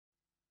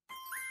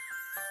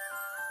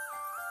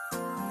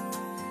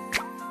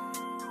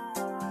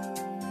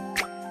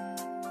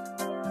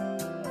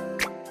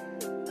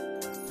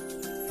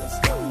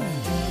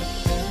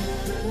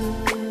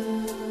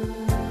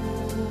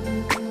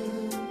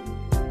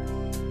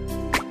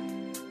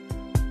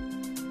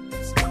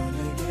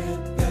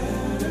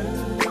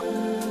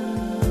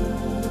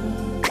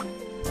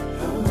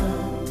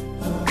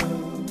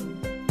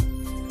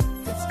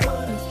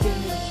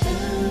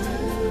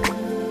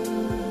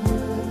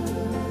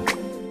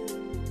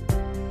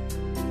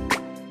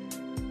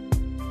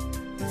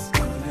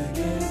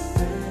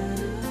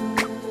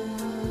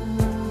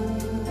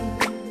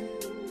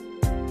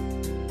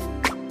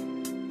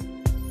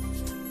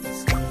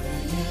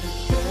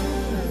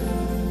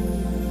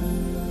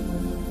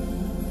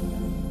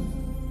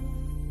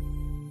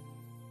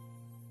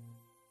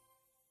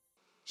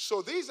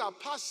So these are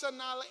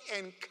personal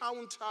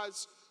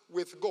encounters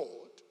with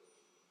God,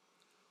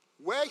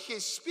 where he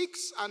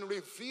speaks and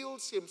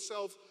reveals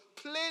himself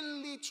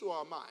plainly to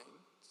our minds.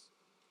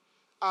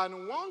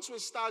 And once we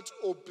start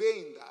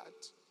obeying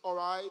that, all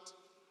right,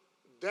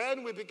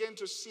 then we begin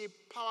to see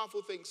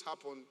powerful things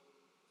happen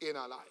in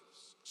our lives.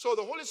 So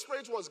the Holy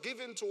Spirit was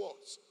given to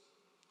us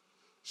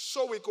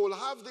so we could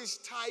have these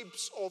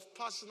types of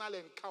personal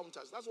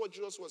encounters. That's what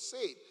Jesus was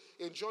saying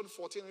in John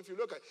 14. If you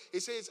look at it,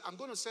 he says, I'm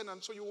going to send,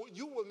 and so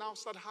you will now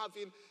start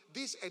having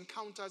these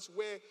encounters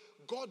where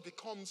God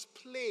becomes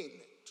plain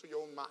to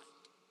your own mind.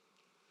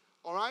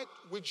 All right?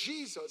 With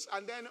Jesus.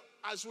 And then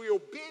as we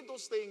obey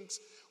those things,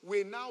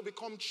 we now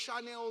become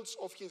channels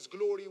of his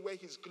glory, where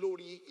his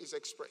glory is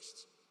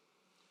expressed.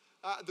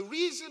 The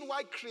reason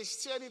why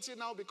Christianity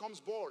now becomes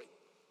boring,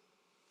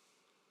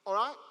 all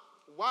right?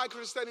 Why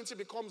Christianity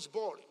becomes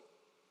boring.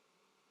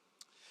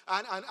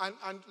 And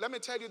let me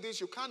tell you this,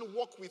 you can't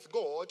walk with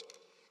God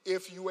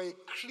if you are a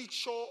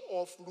creature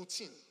of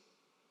routine.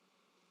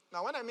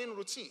 Now, when I mean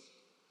routine,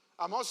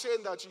 I'm not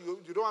saying that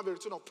you don't have a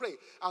routine of prayer.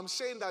 I'm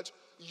saying that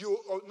you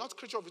are not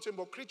creature of routine,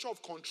 but creature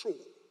of control.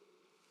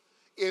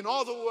 In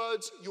other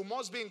words, you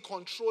must be in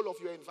control of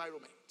your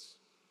environment.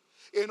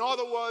 In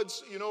other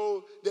words,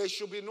 there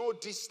should be no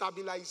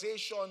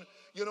destabilization.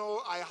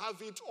 I have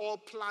it all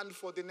planned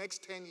for the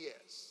next 10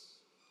 years.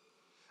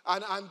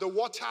 And the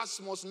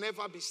waters must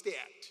never be stirred.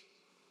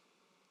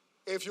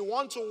 If you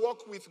want to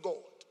walk with God,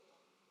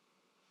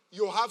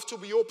 you have to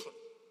be open.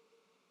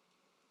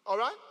 All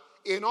right?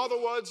 In other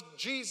words,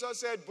 Jesus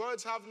said,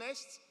 birds have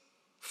nests,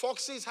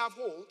 foxes have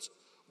holes,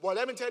 but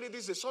let me tell you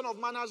this, the Son of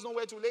Man has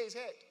nowhere to lay his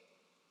head.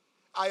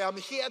 I am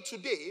here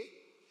today.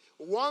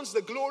 Once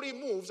the glory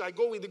moves, I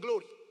go with the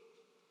glory.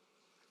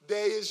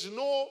 There is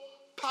no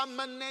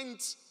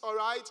permanent, all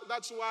right?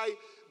 That's why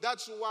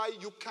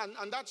you can,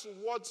 and that's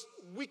what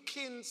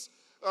weakens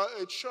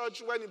a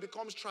church when it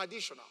becomes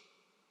traditional.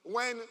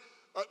 When,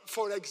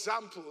 for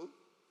example,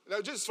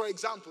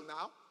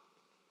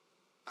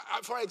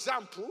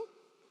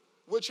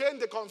 we change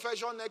the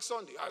confession next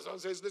Sunday. As I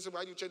says, listen,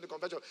 why do you change the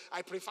confession?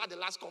 I prefer the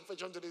last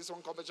confession to this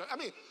one confession. I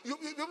mean, you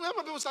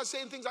remember people start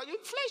saying things like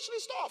fleshly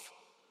stuff.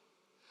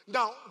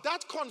 Now,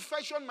 that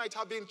confession might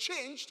have been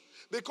changed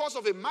because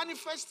of a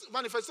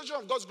manifestation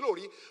of God's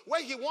glory,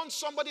 where he wants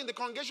somebody in the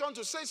congregation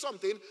to say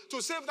something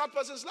to save that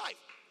person's life.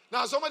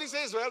 Now, somebody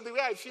says, well, the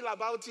way I feel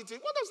about it,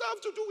 what does that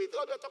have to do with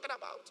what we're talking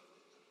about?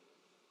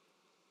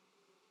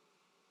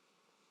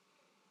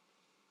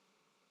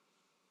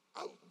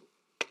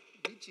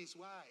 Which is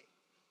why,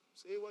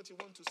 say what you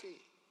want to say.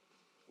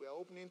 We are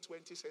opening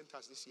 20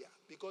 centers this year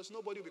because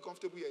nobody will be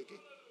comfortable here again.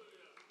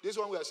 This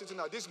one we are sitting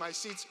now. This is my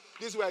seat.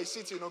 This is where I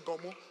sit in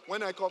Ogomo.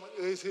 When I come,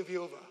 it's heavy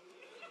over.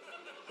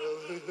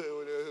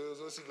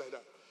 Don't sit like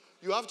that.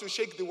 You have to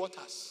shake the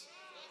waters.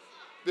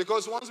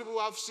 Because once people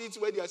have seats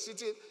where they are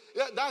sitting,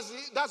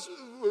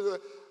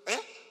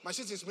 my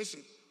seat is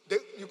missing.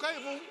 You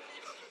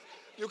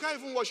can't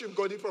even worship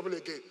God properly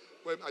again.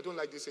 Well, I don't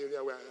like this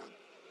area where I am.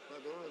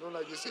 I don't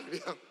like this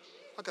area.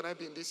 How can I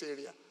be in this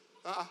area?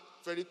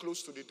 Very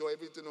close to the door,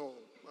 everything.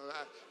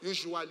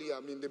 Usually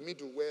I'm in the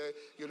middle where,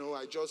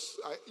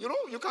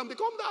 you can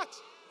become that.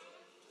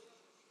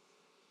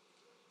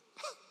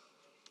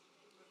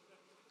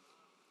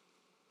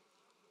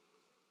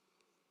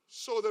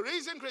 So the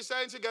reason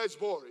Christianity gets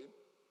boring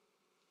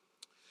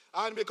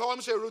and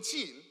becomes a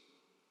routine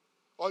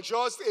or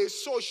just a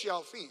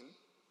social thing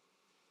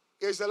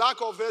is the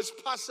lack of these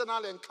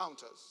personal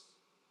encounters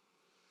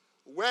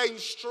where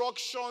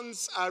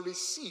instructions are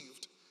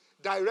received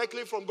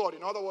directly from God.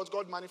 In other words,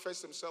 God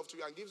manifests himself to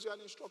you and gives you an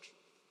instruction.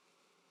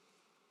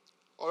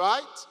 All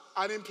right?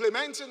 And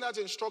implementing that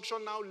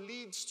instruction now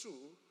leads to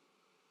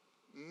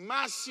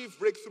massive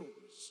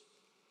breakthroughs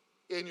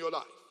in your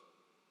life.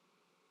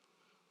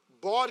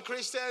 But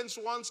Christians,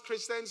 once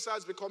Christians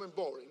starts becoming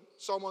boring,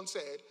 someone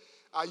said,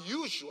 are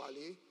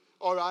usually,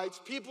 all right,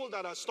 people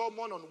that are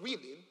stubborn,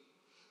 unwilling,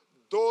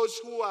 those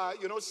who are,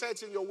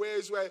 set in your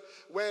ways where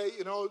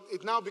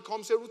it now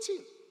becomes a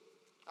routine.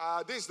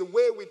 This is the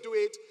way we do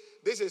it.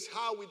 This is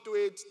how we do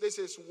it. This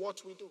is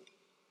what we do.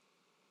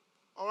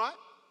 All right?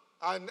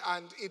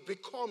 And it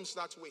becomes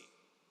that way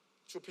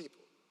to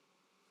people.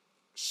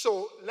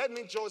 So let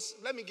me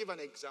give an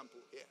example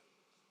here.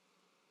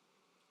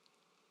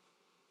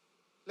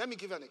 Let me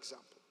give an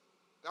example.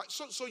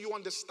 So you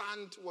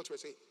understand what we're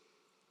saying.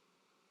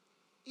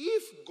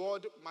 If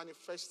God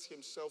manifests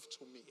himself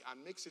to me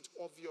and makes it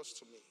obvious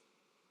to me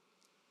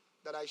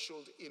that I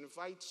should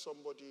invite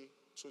somebody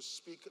to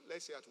speak,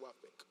 let's say at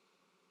WAFBEC,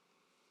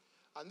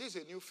 and this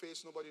is a new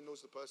face, nobody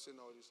knows the person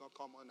or it's not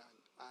common,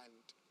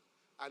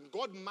 and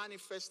God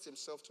manifests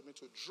himself to me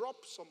to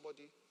drop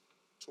somebody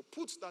to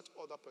put that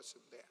other person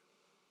there.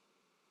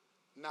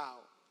 Now,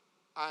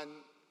 and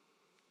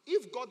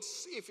if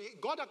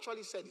God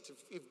actually said it,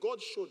 if God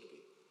showed me,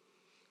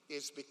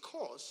 is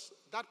because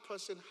that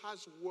person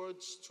has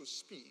words to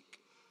speak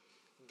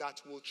that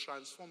will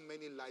transform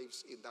many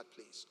lives in that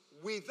place,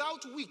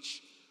 without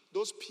which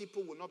those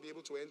people will not be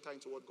able to enter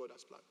into what God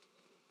has planned.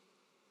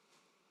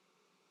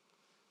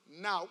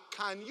 Now,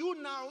 can you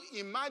now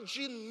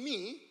imagine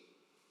me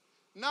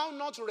now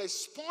not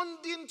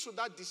responding to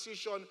that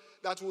decision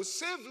that will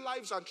save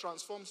lives and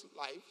transform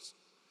lives,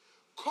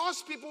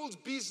 cause people's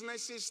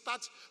businesses,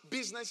 start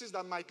businesses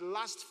that might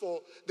last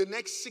for the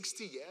next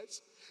 60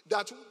 years,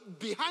 that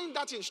behind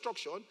that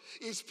instruction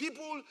is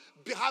people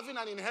having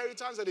an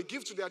inheritance that they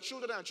give to their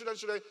children and children's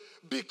children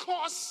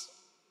because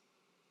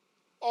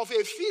of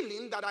a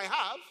feeling that I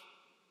have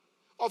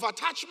of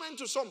attachment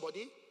to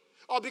somebody,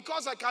 or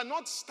because I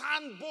cannot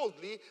stand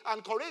boldly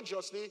and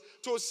courageously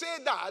to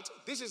say that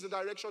this is the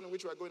direction in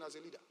which we are going as a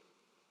leader.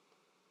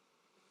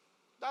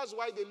 That's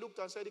why they looked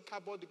and said,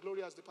 "Ichabod, the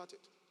glory has departed."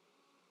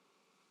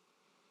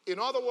 In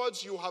other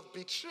words, you have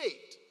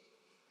betrayed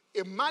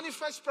a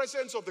manifest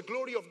presence of the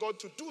glory of God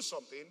to do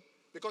something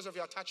because of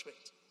your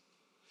attachment.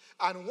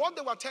 And what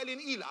they were telling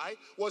Eli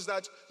was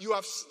that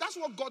that's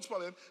what God's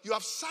problem, you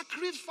have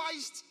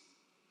sacrificed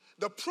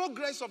the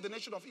progress of the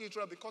nation of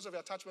Israel because of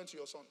your attachment to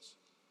your sons.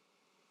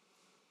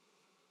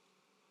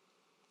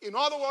 In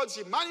other words,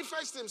 he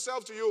manifests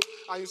himself to you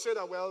and you say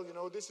that, well,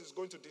 this is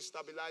going to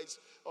destabilize,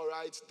 all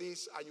right,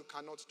 this, and you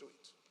cannot do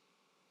it.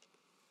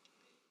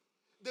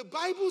 The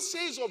Bible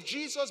says of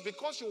Jesus,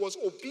 because he was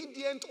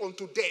obedient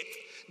unto death,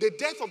 the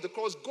death of the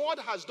cross, God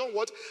has done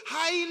what?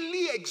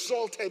 Highly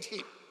exalted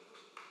him.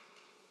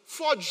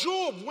 For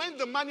Job, when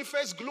the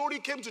manifest glory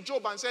came to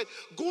Job and said,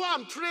 "Go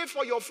and pray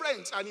for your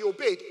friends," and he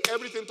obeyed,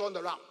 everything turned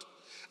around.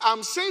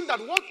 I'm saying that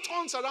what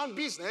turns around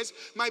business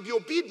might be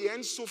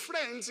obedience to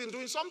friends in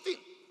doing something.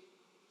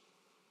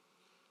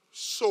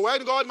 So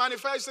when God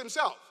manifests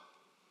himself,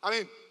 I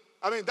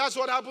mean, that's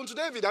what happened to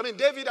David.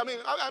 David,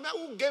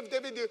 who gave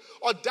David the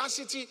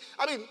audacity?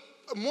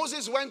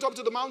 Moses went up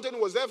to the mountain,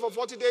 was there for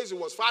 40 days, he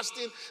was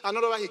fasting, and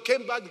all of that. He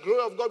came back, the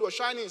glory of God was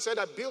shining. He said,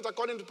 "I built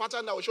according to the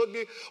pattern that showed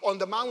me on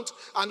the mount,"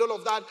 and all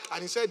of that.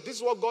 And he said, "This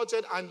is what God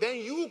said," and then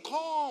you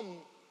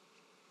come.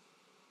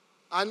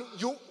 And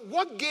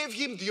what gave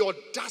him the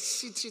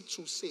audacity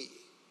to say,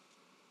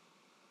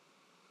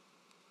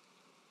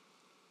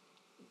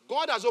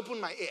 "God has opened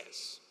my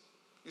ears"?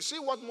 You see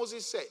what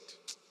Moses said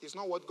is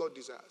not what God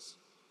desires.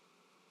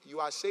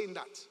 You are saying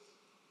that.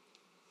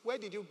 Where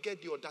did you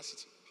get the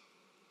audacity?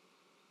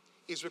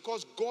 It's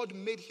because God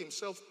made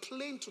himself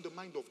plain to the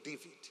mind of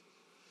David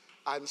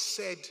and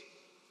said,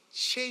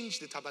 "Change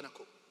the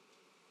tabernacle."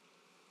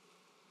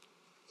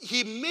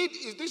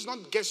 This is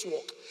not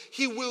guesswork.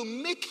 He will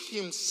make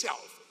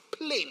himself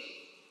plain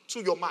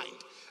to your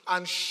mind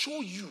and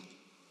show you,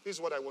 "This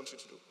is what I want you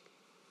to do."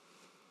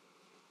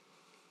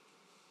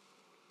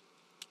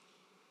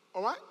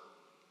 All right?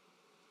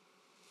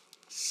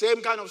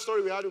 Same kind of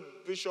story we had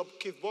with Bishop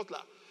Keith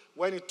Butler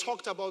when he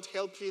talked about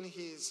helping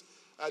the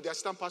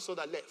assistant pastor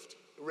that left,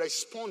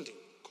 responding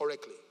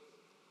correctly.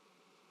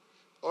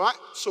 All right?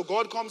 So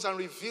God comes and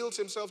reveals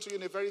himself to you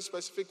in a very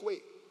specific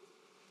way.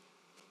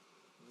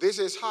 This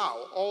is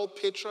how all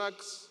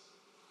patriarchs,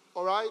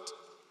 all right,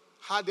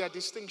 had their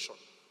distinction.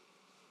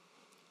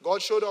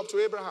 God showed up to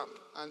Abraham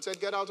and said,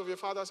 "Get out of your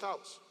father's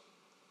house."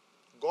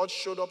 God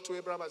showed up to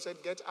Abraham and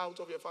said, "Get out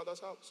of your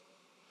father's house."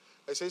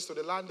 It says, "To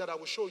the land that I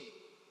will show you."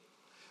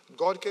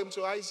 God came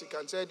to Isaac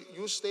and said,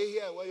 "You stay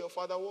here where your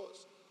father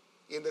was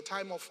in the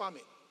time of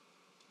famine."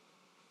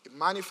 He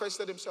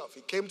manifested himself.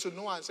 He came to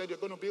Noah and said, "You're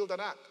going to build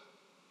an ark."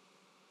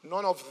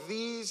 None of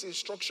these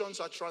instructions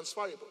are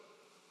transferable.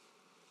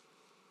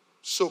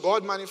 So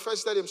God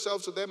manifested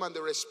himself to them and they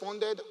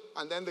responded,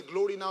 and then the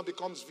glory now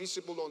becomes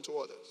visible unto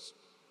others.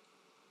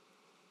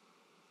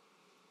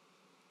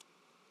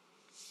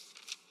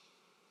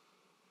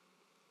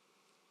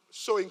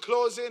 So in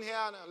closing here,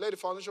 and let the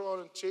foundation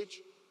on teach,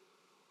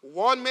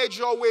 one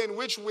major way in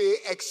which we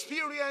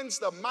experience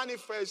the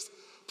manifest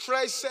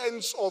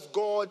presence of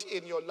God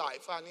in your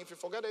life. And if you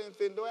forget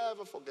anything, don't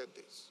ever forget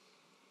this.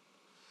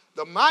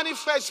 The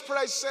manifest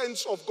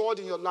presence of God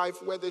in your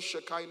life where the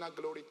Shekinah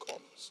glory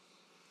comes.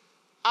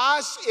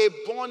 As a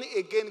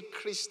born-again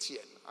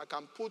Christian, I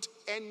can put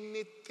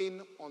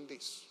anything on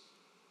this.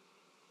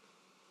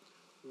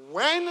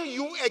 When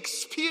you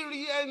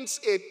experience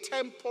a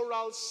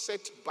temporal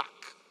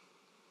setback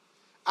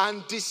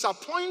and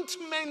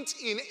disappointment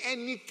in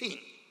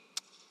anything,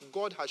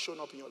 God has shown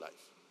up in your life.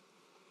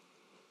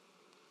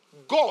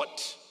 God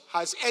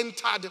has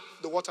entered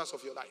the waters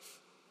of your life.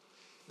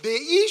 The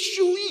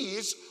issue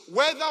is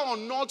whether or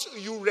not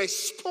you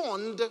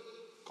respond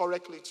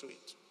correctly to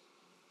it.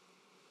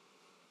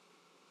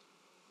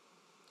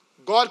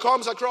 God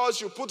comes across,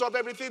 you put up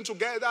everything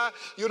together,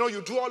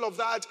 you do all of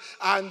that,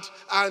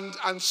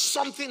 and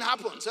something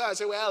happens. I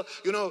say, well,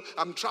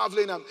 I'm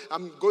traveling,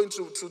 I'm going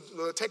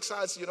to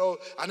Texas,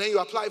 and then you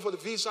apply for the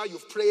visa,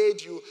 you've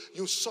prayed,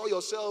 you saw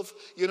yourself,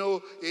 in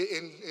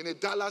a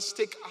Dallas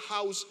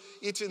steakhouse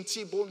eating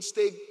T-bone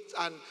steak,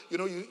 and,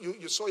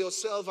 you saw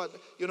yourself, and,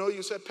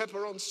 you said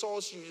pepperoni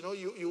sauce,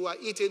 you are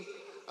eating,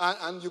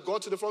 and you go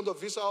to the front of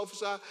the visa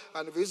officer,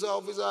 and the visa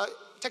officer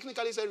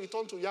technically said,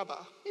 "Return to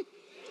Yaba."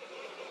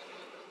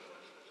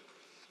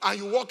 And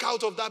you walk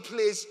out of that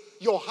place,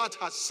 your heart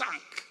has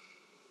sunk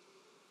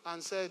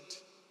and said,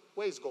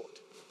 "Where is God?"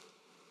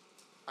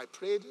 I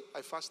prayed,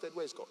 I fasted.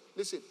 Where is God?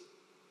 Listen,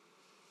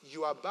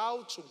 you are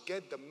about to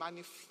get the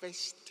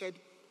manifested,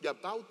 you're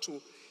about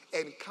to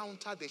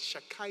encounter the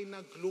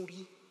Shekinah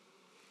glory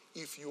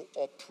if you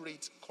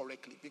operate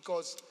correctly.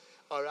 Because,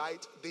 all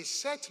right, the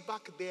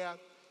setback there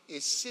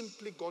is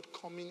simply God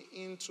coming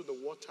into the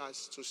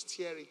waters to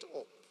stir it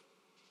up.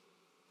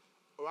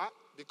 All right?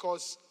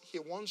 Because he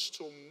wants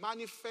to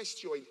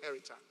manifest your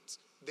inheritance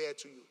there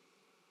to you.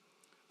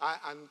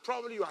 And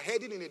probably you are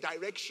heading in a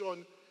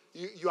direction,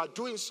 you are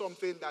doing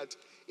something that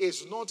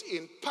is not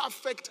in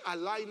perfect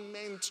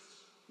alignment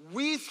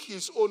with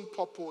his own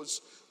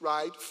purpose,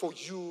 right, for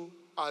you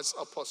as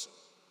a person.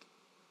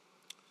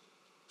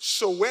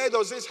 So where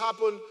does this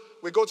happen?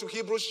 We go to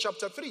Hebrews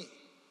chapter 3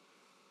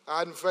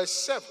 and verse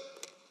 7.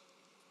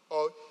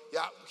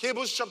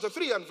 Hebrews chapter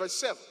 3 and verse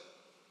 7.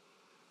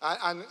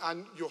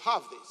 And you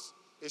have this.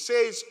 It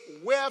says,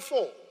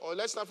 wherefore, or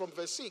let's start from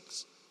verse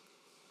 6.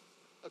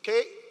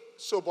 Okay?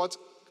 So, but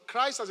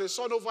Christ as a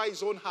son over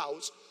his own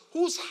house,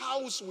 whose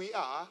house we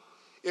are,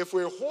 if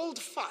we hold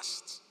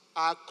fast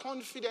our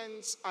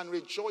confidence and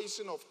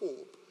rejoicing of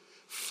hope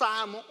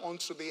firm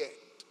unto the end.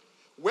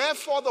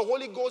 Wherefore the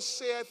Holy Ghost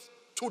saith,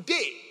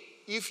 today,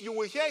 if you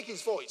will hear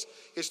his voice,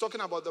 he's talking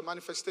about the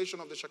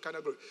manifestation of the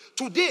Shekinah glory.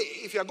 Today,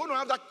 if you're going to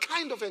have that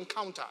kind of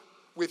encounter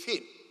with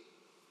him,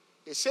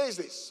 it says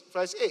this,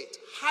 verse 8,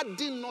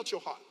 harden not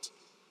your heart.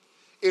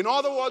 In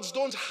other words,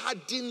 don't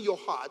harden your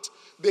heart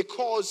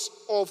because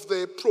of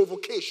the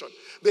provocation.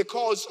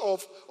 Because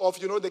of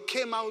they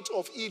came out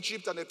of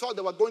Egypt and they thought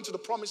they were going to the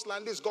promised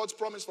land. This is God's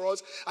promise for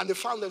us. And they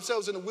found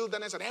themselves in the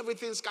wilderness and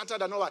everything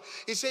scattered and all that.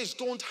 He says,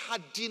 don't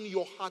harden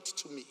your heart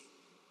to me.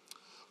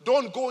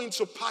 Don't go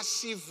into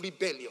passive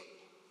rebellion.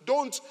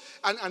 Don't,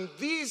 and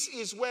this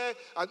is where,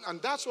 and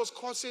that's what's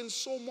causing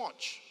so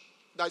much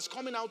that is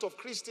coming out of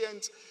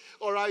Christians,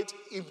 all right,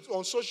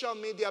 on social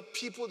media,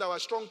 people that were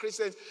strong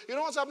Christians. You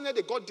know what's happening?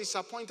 They got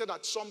disappointed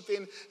at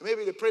something.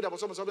 Maybe they prayed about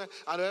something,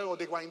 and or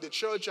they were in the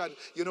church, and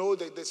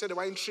they said they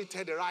weren't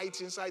treated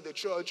right inside the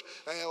church,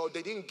 or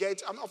they didn't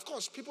get. And of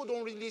course, people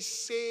don't really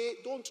say.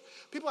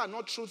 People are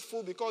not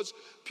truthful because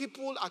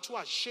people are too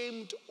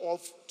ashamed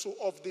of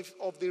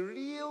the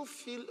real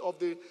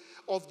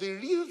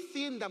real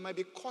thing that might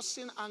be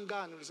causing anger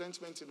and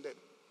resentment in them.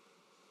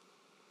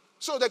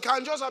 So they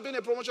can just have been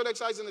a promotion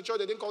exercise in the church.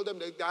 They didn't call them.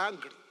 They're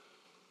angry.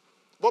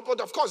 But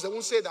of course, they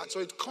won't say that. So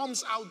it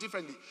comes out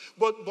differently.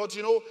 But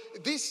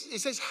this, it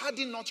says,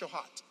 harden not your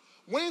heart.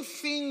 When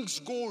things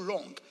go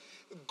wrong,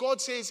 God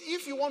says,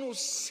 if you want to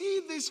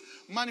see this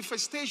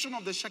manifestation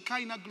of the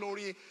Shekinah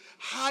glory,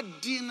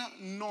 harden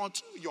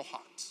not your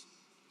heart.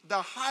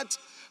 The heart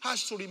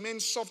has to remain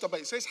soft about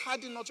it. It says,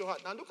 harden not your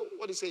heart. Now look at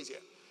what it says here.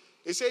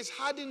 It says,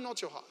 harden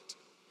not your heart.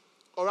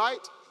 All right?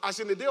 As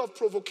in the day of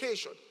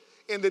provocation,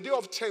 in the day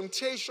of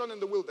temptation in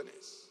the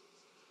wilderness.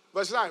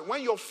 Verse 9,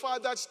 when your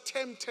fathers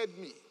tempted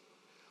me,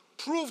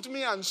 proved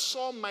me and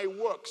saw my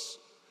works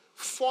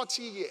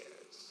 40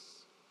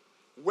 years.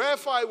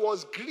 Wherefore I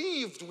was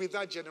grieved with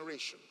that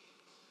generation.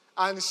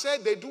 And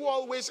said they do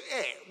always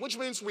err. Which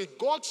means we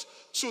got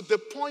to the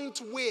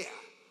point where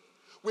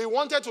we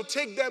wanted to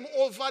take them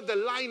over the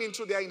line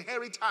into their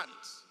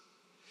inheritance.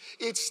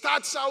 It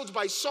starts out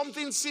by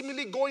something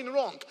seemingly going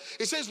wrong.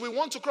 It says we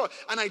want to cross.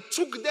 And I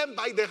took them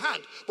by the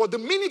hand. But the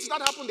minute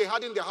that happened, they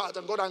hardened their heart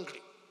and got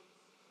angry.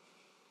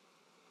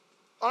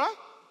 All right?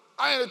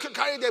 I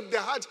carried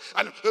their heart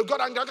and God,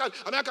 how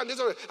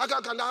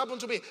can that happen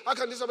to me? How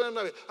can this happen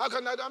to me? How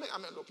can that?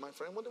 Look, my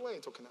friend, what are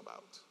you talking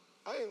about?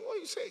 What are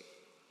you saying?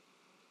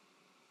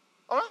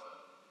 All right?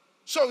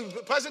 So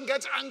the person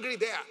gets angry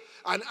there,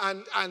 and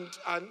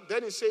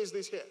then it says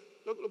this here.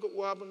 Look at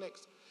what happened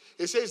next.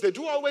 It says they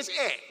do always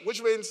err,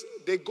 which means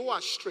they go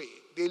astray.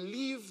 They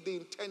leave the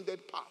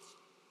intended path,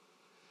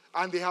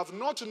 and they have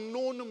not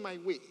known my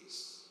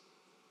ways.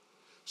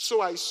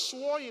 So I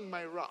swore in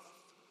my wrath,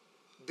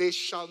 they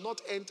shall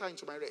not enter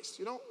into my rest.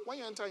 You know, when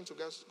you enter into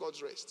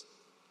God's rest,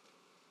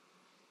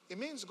 it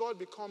means God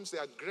becomes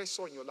the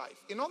aggressor in your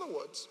life. In other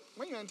words,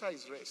 when you enter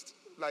his rest,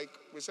 like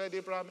we said,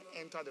 Abraham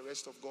entered the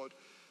rest of God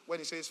when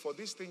he says, for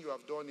this thing you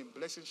have done, in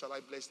blessing shall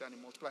I bless thee and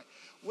in multiply.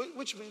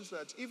 Which means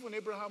that even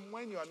Abraham,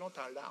 when you are not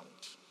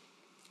around,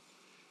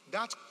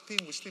 that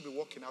thing will still be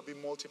working. I'll be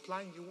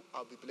multiplying you,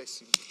 I'll be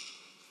blessing you.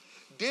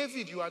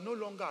 David, you are no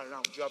longer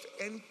around. You have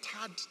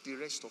entered the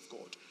rest of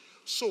God.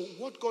 So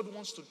what God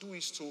wants to do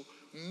is to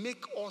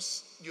make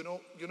us, I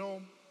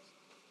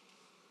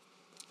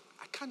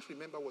can't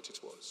remember what it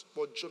was,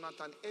 but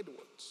Jonathan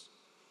Edwards,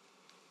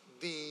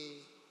 the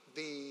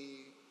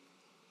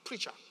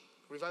preacher,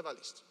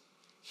 revivalist,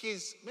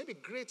 his maybe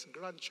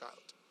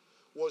great-grandchild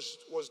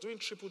was doing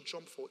triple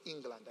jump for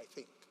England, I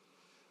think.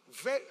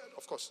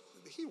 Of course,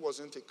 he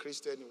wasn't a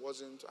Christian, he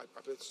wasn't, to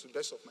the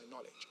best of my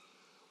knowledge.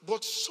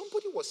 But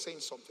somebody was saying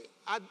something.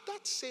 At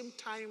that same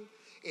time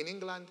in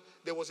England,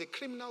 there was a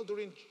criminal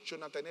during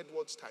Jonathan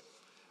Edwards' time.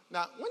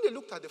 Now, when they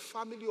looked at the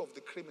family of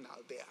the criminal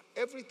there,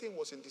 everything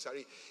was in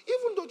disarray.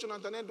 Even though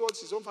Jonathan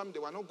Edwards, his own family, they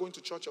were not going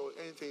to church or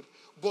anything,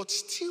 but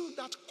still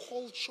that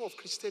culture of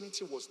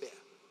Christianity was there.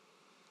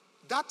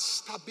 That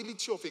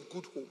stability of a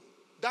good home,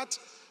 That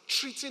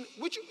treating,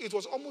 which it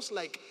was almost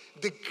like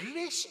the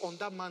grace on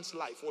that man's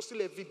life was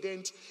still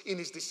evident in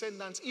his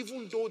descendants,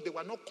 even though they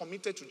were not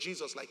committed to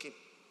Jesus like him.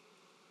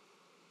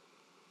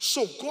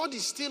 So God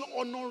is still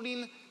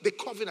honoring the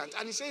covenant.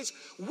 And he says,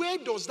 where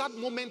does that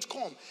moment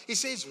come? He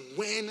says,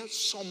 when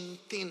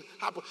something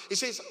happens. He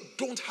says,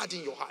 don't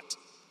harden your heart.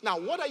 Now,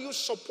 what are you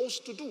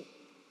supposed to do?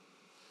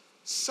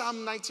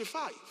 Psalm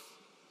 95,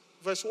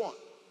 verse 1.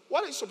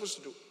 What are you supposed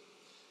to do?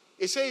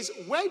 It says,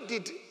 where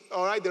did,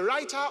 the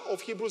writer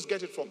of Hebrews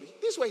get it from?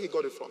 This is where he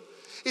got it from.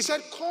 He said,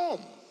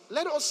 come,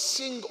 let us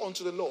sing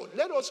unto the Lord.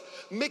 Let us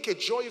make a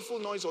joyful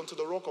noise unto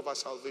the rock of our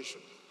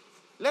salvation.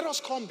 Let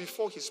us come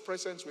before his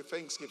presence with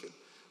thanksgiving.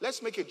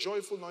 Let's make a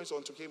joyful noise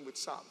unto him with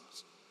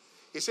psalms.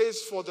 He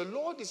says, for the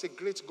Lord is a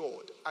great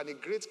God and a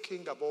great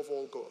king above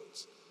all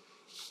gods.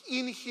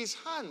 In his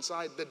hands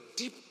are the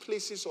deep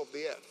places of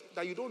the earth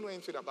that you don't know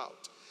anything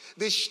about.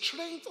 The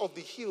strength of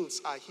the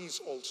hills are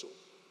his also.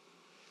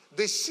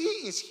 The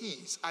sea is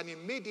his, and he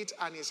made it,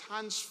 and his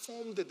hands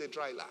formed the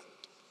dry land.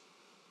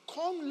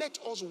 Come, let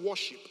us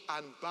worship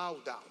and bow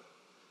down.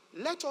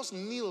 Let us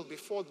kneel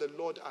before the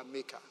Lord our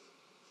Maker.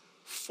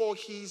 For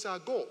he is our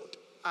God,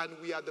 and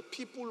we are the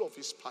people of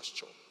his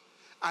pasture,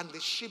 and the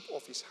sheep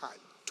of his hand.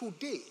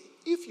 Today,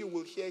 if you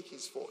will hear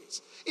his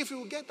voice, if you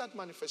will get that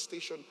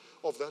manifestation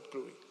of that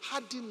glory,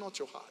 harden not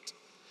your heart.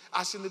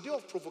 As in the day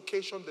of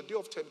provocation, the day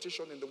of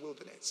temptation in the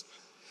wilderness.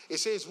 It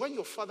says, when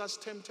your fathers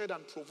tempted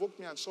and provoked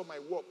me and saw my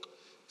work,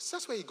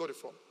 that's where he got it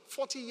from.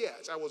 40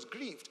 years, I was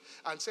grieved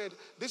and said,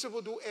 these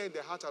people do err in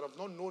their heart and have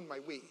not known my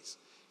ways.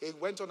 He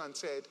went on and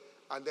said,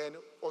 and then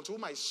unto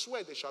whom I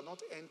swear they shall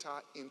not enter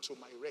into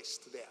my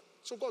rest there.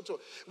 So God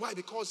told, why?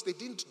 Because they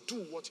didn't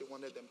do what he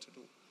wanted them to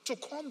do.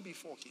 To come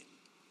before him.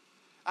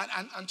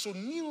 And to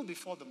kneel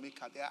before the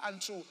Maker there.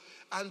 And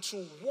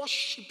to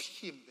worship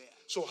him there.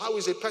 So how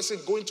is a person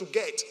going to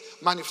get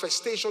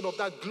manifestation of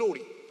that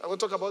glory? I will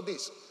talk about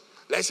this.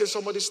 Let's say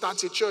somebody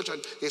starts a church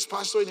and is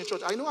pastor in a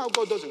church. I know how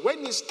God does it. When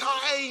it's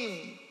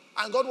time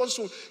and God wants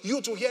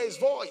you to hear his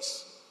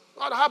voice,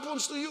 what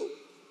happens to you?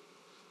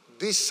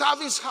 The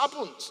service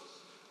happens.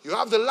 You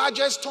have the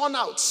largest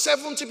turnout.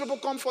 70 people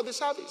come for the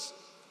service.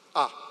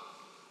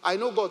 I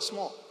know God's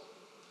small.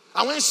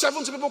 And when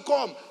 70 people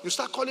come, you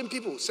start calling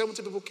people.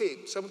 70 people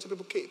came. 70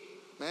 people came.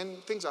 Man,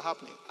 things are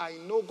happening. I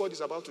know God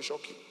is about to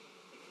shock you.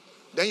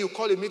 Then you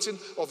call a meeting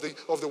of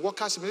the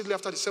workers immediately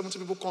after the 70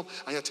 people come,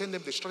 and you tell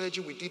them the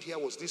strategy we did here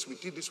was this, we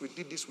did this, we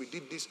did this, we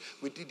did this,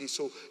 we did this.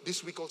 So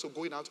this week also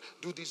going out,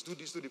 do this,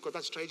 because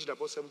that strategy that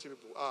brought 70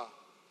 people.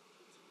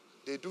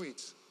 They do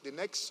it the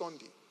next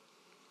Sunday.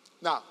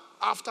 Now,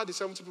 after the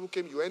 70 people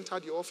came, you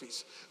entered your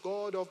office.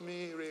 God of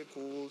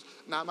miracles,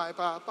 now my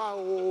papa,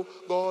 oh,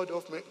 God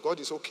of miracles. God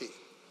is okay.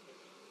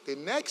 The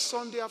next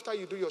Sunday after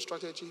you do your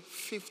strategy,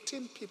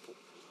 15 people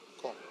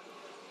come.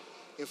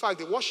 In fact,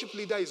 the worship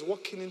leader is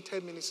walking in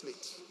 10 minutes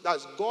late.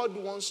 That's God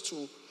wants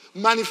to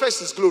manifest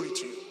his glory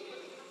to you.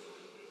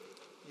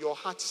 Your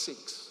heart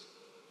sinks.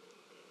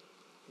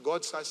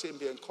 God starts saying,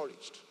 be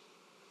encouraged.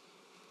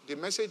 The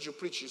message you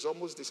preach is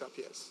almost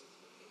disappears.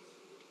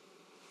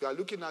 You are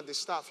looking at the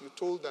staff. You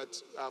told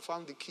that I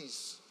found the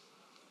keys.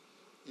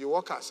 Your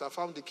workers, I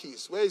found the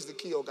keys. Where is the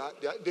key,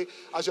 Oga?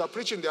 As you are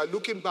preaching, they are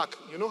looking back.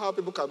 You know how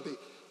people can be.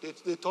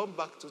 They turn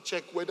back to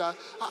check whether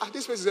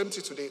this place is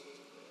empty today.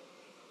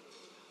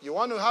 You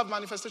want to have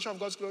manifestation of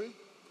God's glory?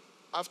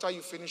 After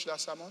you finish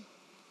that sermon,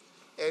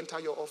 enter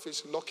your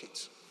office, lock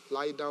it,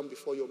 lie down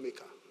before your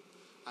Maker,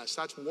 and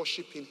start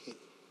worshiping him,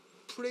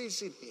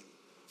 praising him,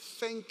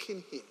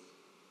 thanking him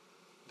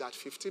that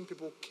 15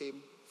 people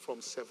came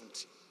from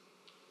 70.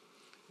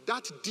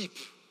 That deep,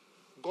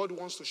 God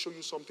wants to show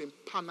you something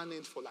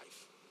permanent for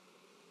life.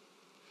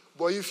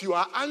 But if you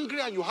are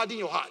angry and you harden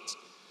your heart,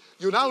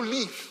 you now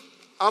leave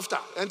after,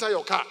 enter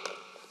your car,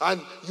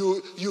 and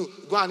you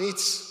go and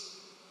eat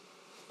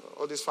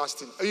all this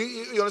fasting.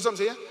 You understand what I'm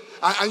saying?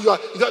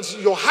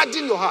 And you're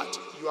hardening your heart.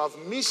 You have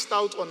missed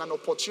out on an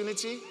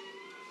opportunity.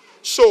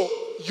 So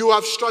you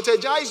have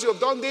strategized, you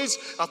have done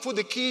this, I've put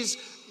the keys,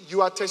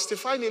 you are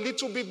testifying a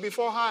little bit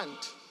beforehand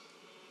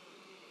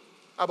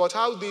about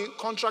how the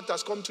contract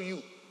has come to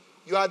you.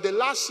 You are at the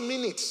last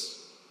minute.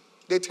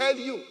 They tell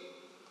you,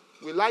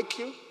 we like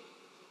you,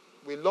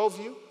 we love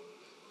you,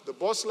 the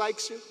boss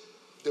likes you,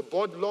 the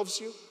board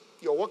loves you,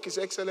 your work is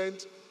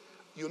excellent,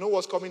 you know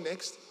what's coming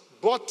next,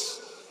 but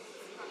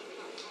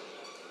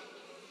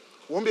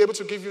we won't be able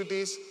to give you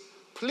this.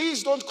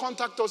 Please don't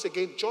contact us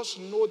again. Just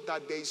know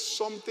that there is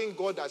something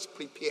God has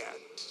prepared.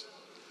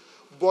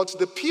 But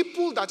the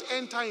people that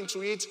enter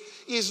into it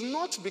is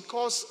not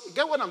because,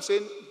 get what I'm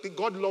saying,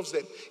 God loves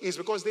them. It's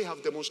because they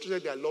have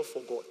demonstrated their love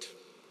for God.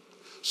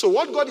 So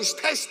what God is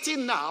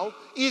testing now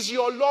is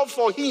your love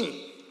for him.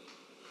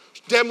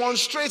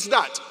 Demonstrate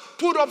that.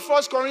 Put up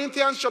 1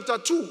 Corinthians chapter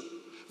 2,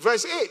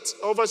 verse 8,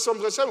 or verse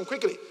 7,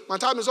 quickly. My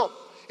time is up.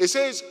 It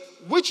says,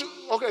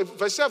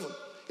 verse 7.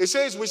 It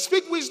says, we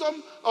speak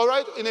wisdom, all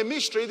right, in a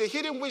mystery, the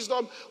hidden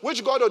wisdom,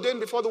 which God ordained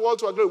before the world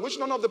to our glory, which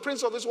none of the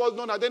prince of this world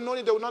known, had they known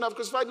it, they would not have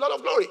crucified Lord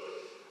of glory.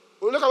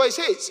 Well, look at what it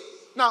says.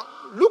 Now,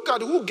 look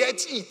at who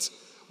gets it.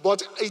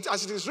 But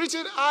as it is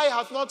written, eye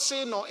hath not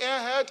seen nor ear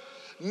heard,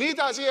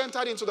 neither has he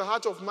entered into the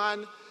heart of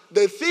man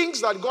the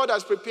things that God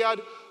has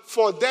prepared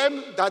for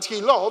them that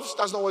he loves.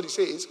 That's not what he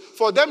says.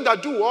 For them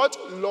that do what?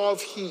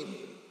 Love him.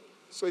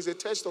 So it's a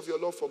test of your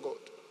love for God.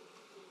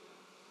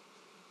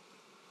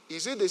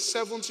 Is it the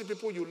 70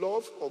 people you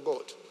love or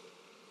God?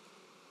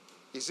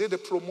 Is it the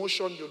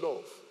promotion you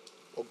love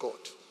or God?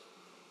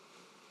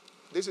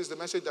 This is the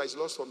message that is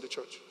lost from the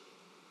church.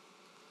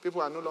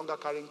 People are no longer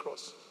carrying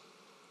cross.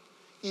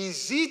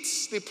 Is it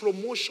the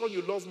promotion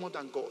you love more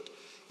than God?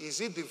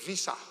 Is it the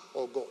visa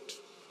or God?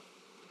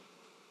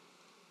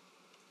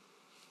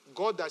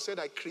 God that said,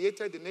 I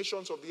created the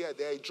nations of the earth.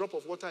 They are a drop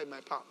of water in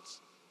my palms.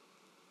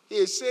 He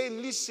is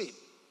saying, listen,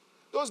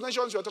 those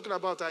nations you are talking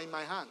about are in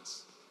my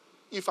hands.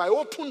 If I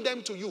open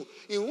them to you,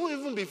 it won't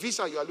even be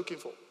visa you are looking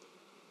for.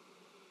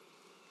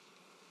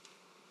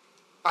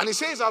 And he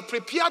says, I've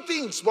prepared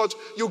things, but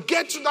you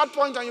get to that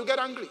point and you get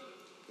angry.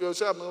 You'll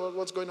say,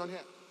 what's going on here?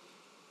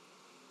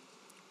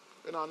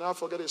 I'll never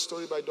forget a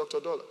story by Dr.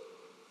 Dollar.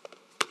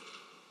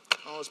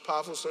 One of those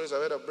powerful stories I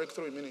read of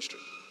breakthrough in ministry.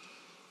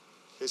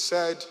 He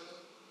said,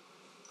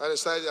 when he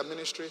started their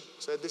ministry,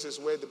 he said, this is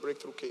where the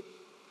breakthrough came.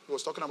 He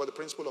was talking about the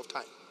principle of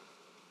time.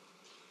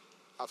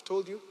 I've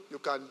told you, you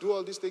can do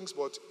all these things,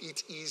 but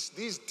it is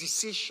these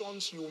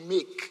decisions you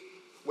make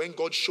when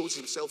God shows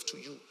himself to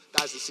you.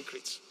 That's the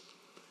secret.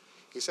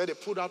 He said they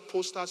put out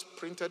posters,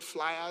 printed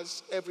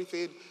flyers,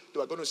 everything. They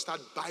were going to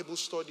start Bible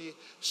study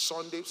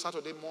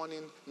Saturday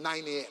morning,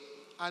 9 a.m.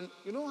 And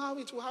you know how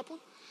it will happen?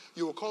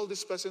 You will call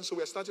this person, so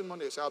we're starting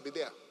Monday. You say, I'll be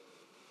there.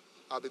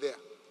 I'll be there.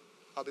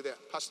 I'll be there.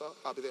 Pastor,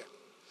 I'll be there.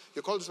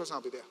 You call this person,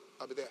 I'll be there.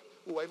 I'll be there.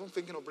 Oh, we're even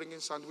thinking of bringing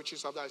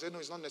sandwiches up there. I said, no,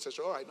 it's not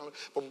necessary. All right, no,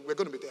 but we're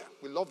going to be there.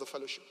 We love the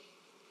fellowship.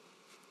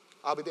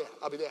 I'll be there.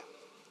 I'll be there.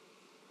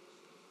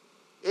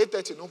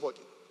 8:30, nobody.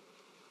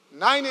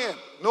 9 a.m.,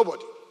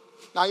 nobody.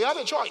 Now you have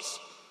a choice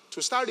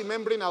to start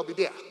remembering I'll be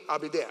there. I'll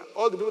be there.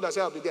 All the people that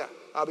say I'll be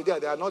there,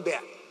 they are not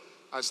there.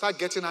 And start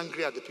getting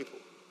angry at the people.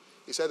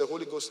 He said the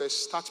Holy Ghost says,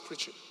 start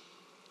preaching.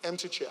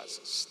 Empty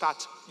chairs.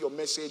 Start your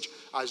message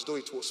as though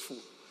it was full.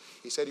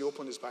 He said he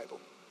opened his Bible.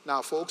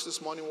 Now, folks,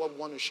 this morning what we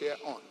want to share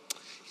on.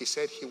 He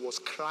said he was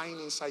crying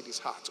inside his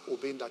heart,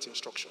 obeying that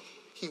instruction.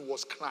 He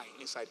was crying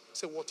inside. He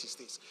said, what is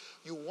this?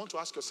 You want to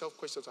ask yourself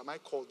questions. Am I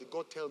called? Did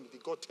God tell me?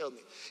 Did God tell me?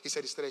 He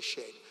said, he started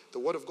shared. The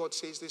word of God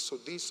says this, so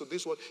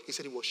this word. He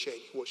said he was shared.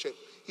 He was shared.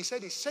 He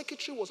said his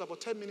secretary was about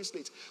 10 minutes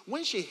late.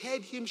 When she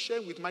heard him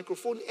share with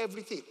microphone,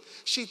 everything,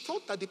 she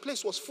thought that the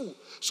place was full.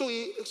 So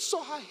he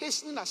saw her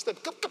hastening a step,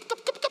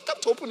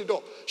 to open the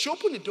door. She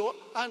opened the door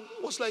and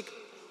was like,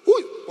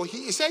 who? Well,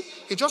 he said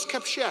he just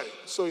kept sharing.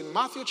 So in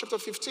Matthew chapter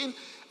 15,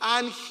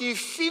 and he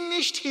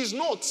finished his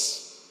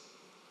notes.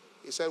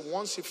 He said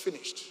once he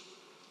finished,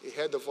 he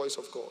heard the voice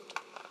of God.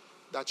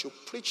 That you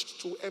preached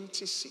to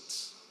empty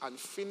seats and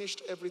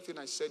finished everything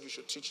I said you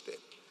should teach them.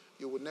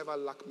 You will never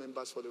lack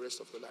members for the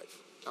rest of your life.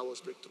 That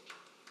was breakthrough.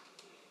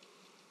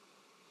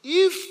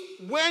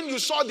 If when you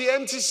saw the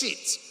empty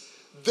seats,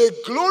 the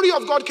glory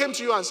of God came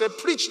to you and said,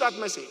 preach that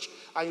message,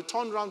 and you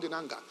turned around in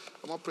anger,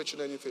 I'm not preaching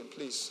anything,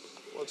 please.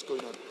 What's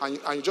going on?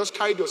 And you just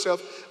carried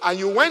yourself and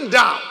you went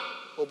down.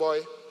 Oh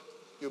boy,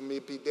 you may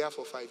be there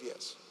for 5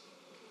 years.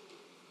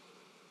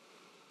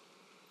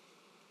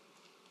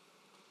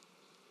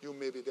 You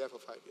may be there for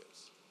 5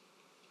 years.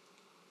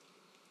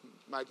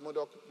 Mike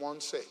Murdoch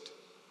once said,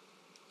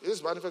 this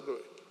is manifest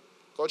glory.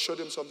 God showed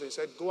him something. He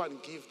said, go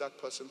and give that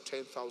person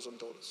 $10,000.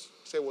 He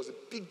said it was the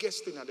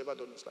biggest thing I'd ever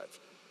done in his life.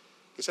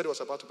 He said he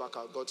was about to back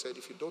out. God said,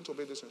 if you don't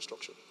obey this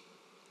instruction,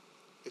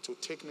 it will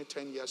take me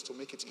 10 years to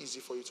make it easy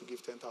for you to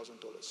give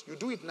 $10,000. You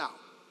do it now,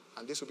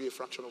 and this will be a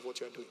fraction of what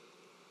you are doing.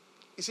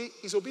 You see,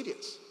 it's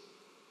obedience.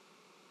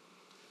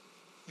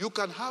 You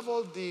can have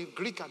all the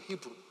Greek and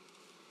Hebrew.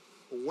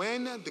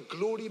 When the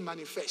glory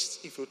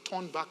manifests, if you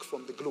turn back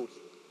from the glory,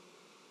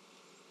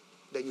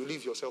 then you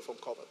leave yourself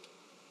uncovered.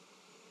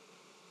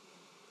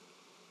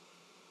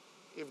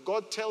 If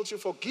God tells you,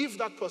 forgive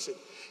that person,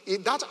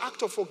 that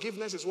act of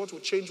forgiveness is what will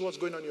change what's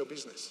going on in your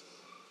business.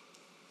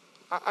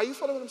 Are you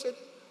following what I'm saying?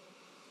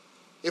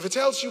 If it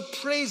tells you,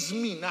 praise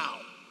me now,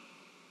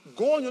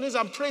 go on your knees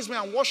and praise me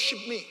and worship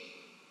me,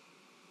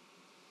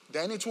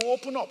 then it will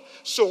open up.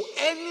 So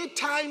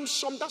anytime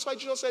that's why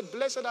Jesus said,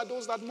 blessed are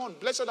those that mourn,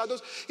 blessed are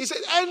those. He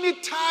said,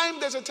 anytime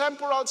there's a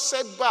temporal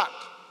setback,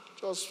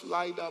 just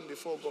lie down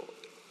before God.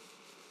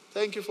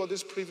 Thank you for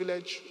this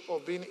privilege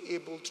of being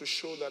able to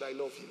show that I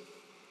love you.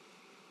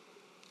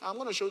 I'm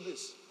going to show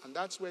this. And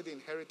that's where the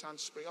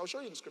inheritance springs. I'll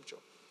show you in scripture.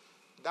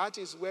 That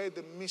is where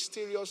the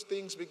mysterious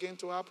things begin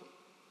to happen.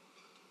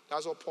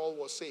 That's what Paul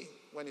was saying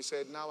when he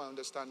said, now I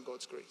understand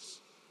God's grace.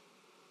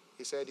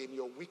 He said, in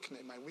your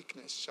weakness, my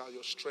weakness shall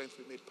your strength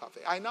be made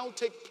perfect. I now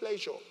take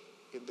pleasure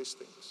in these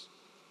things.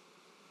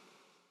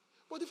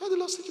 But the Father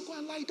Lord said you go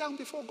and lie down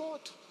before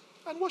God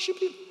and worship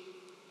him.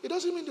 It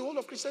doesn't mean the whole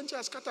of Christianity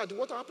has scattered.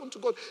 What happened to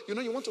God?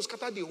 You want to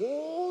scatter the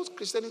whole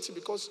Christianity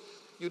because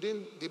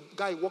the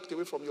guy walked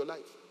away from your life.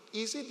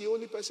 Is he the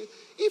only person?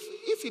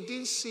 If he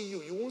didn't see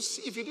you, you won't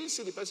see. If you didn't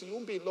see the person, you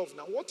won't be in love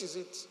now. What is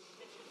it?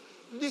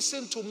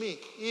 Listen to me.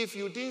 If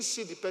you didn't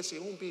see the person,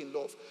 you won't be in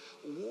love.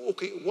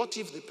 Okay, what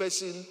if the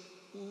person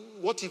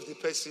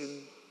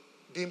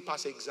didn't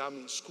pass exam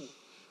in school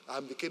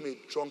and became a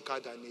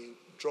drunkard and a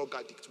drug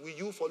addict? Will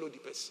you follow the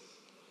person?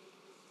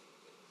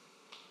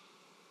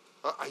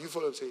 Are you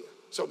following? Say,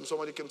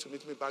 somebody came to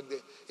meet me back there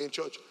in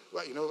church.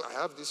 Well, I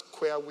have this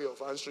queer way of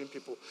answering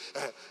people.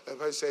 I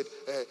said,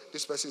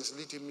 this person is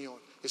leading me on.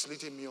 It's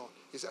leading me on.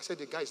 I said,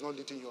 the guy is not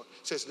leading you on.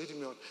 He says,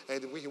 leading me on.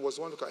 And he was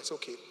one look. I said,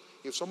 okay,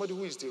 if somebody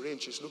who is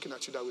deranged is looking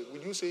at you that way,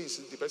 will you say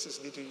the person is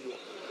leading you on?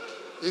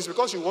 It's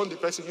because you want the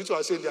person. You two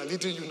are saying they are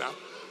leading you now.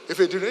 If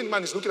a deranged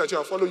man is looking at you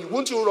and following you,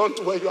 won't you run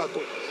to where you are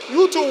going?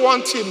 You two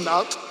want him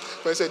now.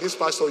 But I said, this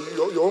pastor,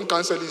 your own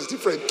counsel is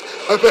different.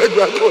 I beg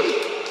you are going.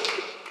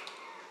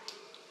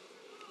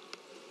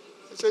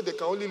 I said they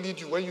can only lead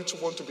you when you two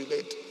want to be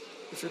led.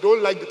 If you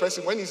don't like the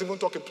person, when he's even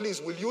talking,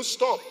 please, will you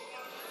stop?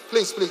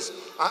 Please.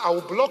 I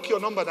will block your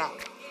number now.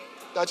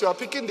 That you are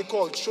picking the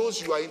call shows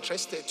you are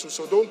interested too.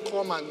 So don't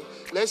come and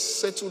let's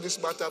settle this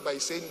matter by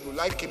saying you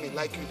like him, he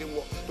like you, didn't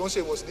want. Don't say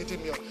it was leading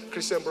me on.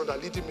 Christian brother,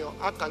 leading me on.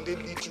 How can they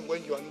lead you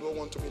when you don't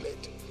want to be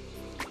led?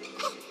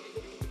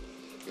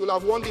 You'll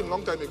have warned him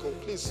long time ago.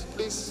 Please.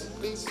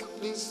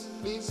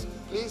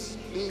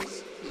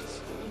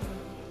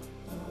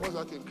 What's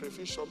that in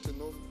crayfish something?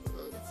 No.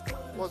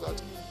 What's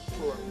that?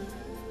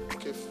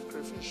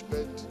 Crayfish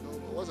bend. No.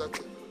 What's that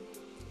thing?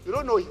 You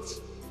don't know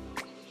it.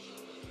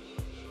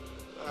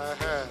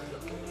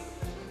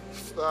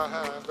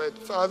 But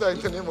Father, in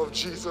the name of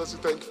Jesus,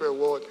 we thank you for your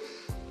word.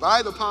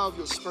 By the power of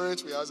your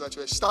Spirit, we ask that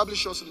you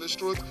establish us in this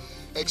truth,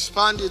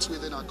 expand it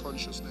within our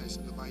consciousness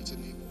in the mighty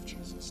name of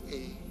Jesus.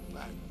 Amen.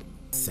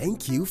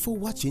 Thank you for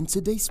watching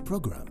today's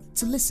program.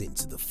 To listen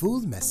to the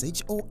full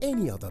message or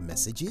any other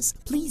messages,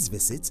 please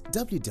visit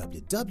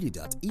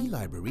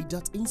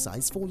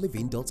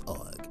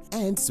www.elibrary.insightsforliving.org.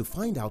 And to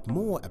find out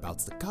more about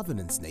the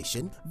Covenant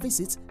Nation,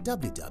 visit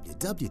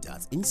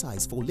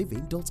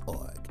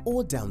www.insightsforliving.org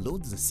or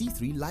download the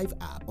C3 Live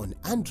app on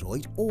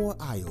Android or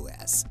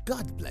iOS.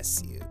 God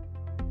bless you.